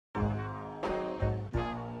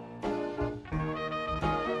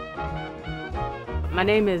My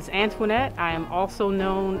name is Antoinette. I am also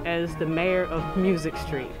known as the mayor of Music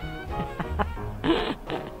Street.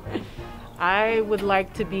 I would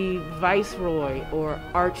like to be Viceroy or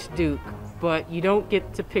Archduke, but you don't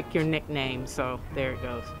get to pick your nickname, so there it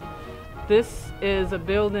goes. This is a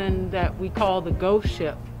building that we call the ghost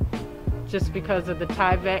ship, just because of the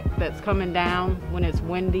Tyvek that's coming down. When it's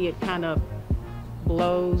windy, it kind of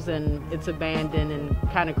blows and it's abandoned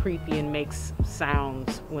and kind of creepy and makes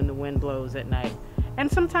sounds when the wind blows at night. And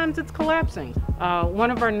sometimes it's collapsing. One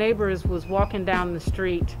of our neighbors was walking down the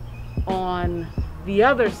street on the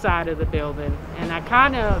other side of the building, and I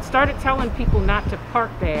kind of started telling people not to park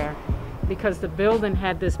there because the building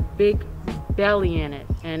had this big belly in it,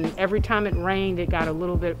 and every time it rained it got a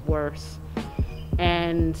little bit worse.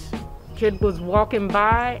 And kid was walking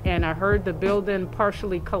by and I heard the building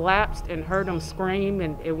partially collapsed and heard him scream,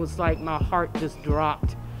 and it was like my heart just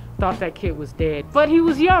dropped. Thought that kid was dead, but he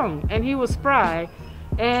was young and he was spry,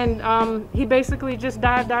 and he basically just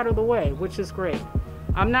dived out of the way, which is great.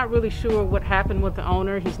 I'm not really sure what happened with the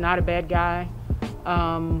owner. He's not a bad guy.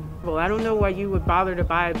 Well, I don't know why you would bother to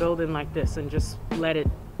buy a building like this and just let it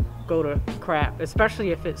go to crap,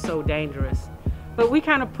 especially if it's so dangerous. But we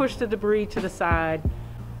kind of pushed the debris to the side.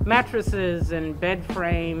 Mattresses and bed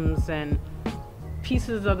frames and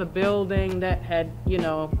pieces of the building that had, you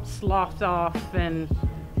know, sloughed off, and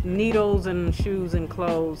needles and shoes and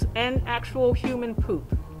clothes and actual human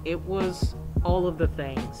poop. It was all of the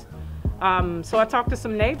things. So I talked to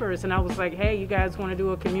some neighbors and I was like, hey, you guys want to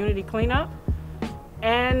do a community cleanup?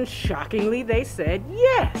 And shockingly, they said,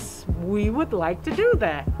 yes, we would like to do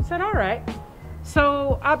that. I said, all right.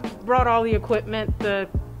 So I brought all the equipment, the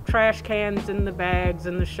trash cans and the bags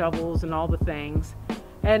and the shovels and all the things.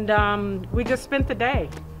 And we just spent the day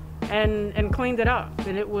and cleaned it up.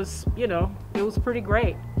 And it was, you know, it was pretty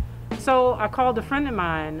great. So I called a friend of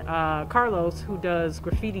mine, Carlos, who does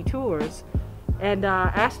graffiti tours, and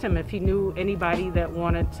asked him if he knew anybody that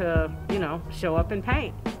wanted to, you know, show up and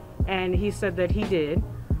paint. And he said that he did.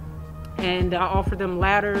 And I offered them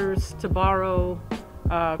ladders to borrow,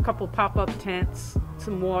 a couple pop-up tents,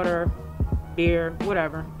 some water, beer,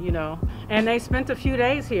 whatever, you know. And they spent a few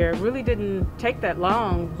days here. It really didn't take that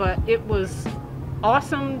long, but it was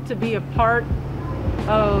awesome to be a part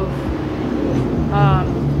of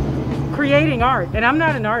creating art. And I'm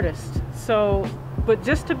not an artist, so, but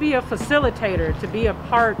just to be a facilitator, to be a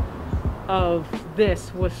part of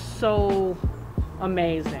this was so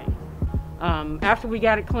amazing. After we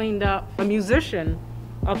got it cleaned up, a musician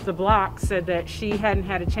up the block said that she hadn't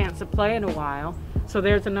had a chance to play in a while, so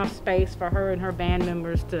there's enough space for her and her band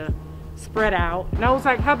members to spread out. And I was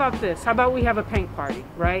like, how about this? How about we have a paint party,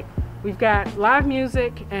 right? We've got live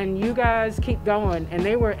music and you guys keep going. And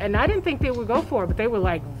they were, and I didn't think they would go for it, but they were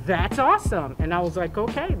like, that's awesome. And I was like,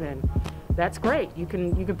 okay, then that's great. You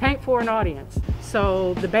can paint for an audience.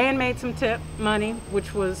 So the band made some tip money,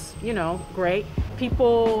 which was, you know, great.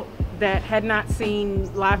 People that had not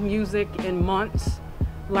seen live music in months,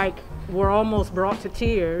 like, were almost brought to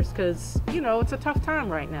tears, because, you know, it's a tough time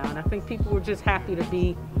right now. And I think people were just happy to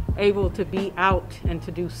be able to be out and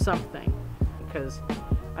to do something. Because,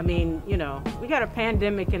 I mean, you know, we got a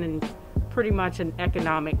pandemic and pretty much an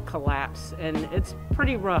economic collapse, and it's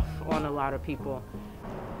pretty rough on a lot of people.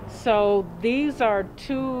 So these are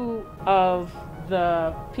two of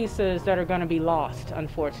the pieces that are going to be lost,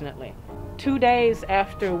 unfortunately. 2 days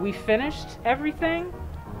after we finished everything,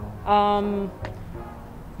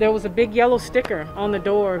 there was a big yellow sticker on the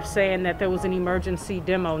door saying that there was an emergency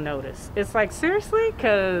demo notice. It's like, seriously?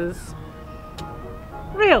 Because,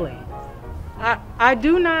 really? I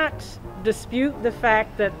do not dispute the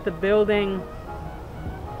fact that the building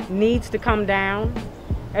needs to come down,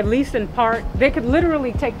 at least in part. They could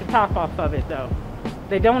literally take the top off of it, though.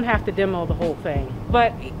 They don't have to demo the whole thing.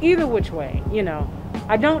 But either which way, you know,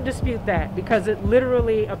 I don't dispute that, because it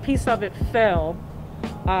literally, a piece of it fell.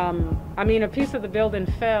 I mean, a piece of the building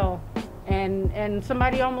fell and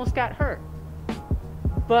somebody almost got hurt.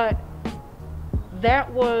 But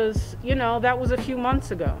that was, you know, that was a few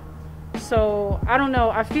months ago. So I don't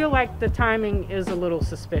know, I feel like the timing is a little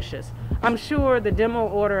suspicious. I'm sure the demo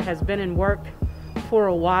order has been in work for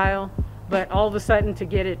a while, but all of a sudden to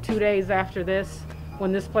get it 2 days after this,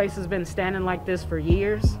 when this place has been standing like this for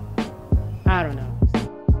years, I don't know.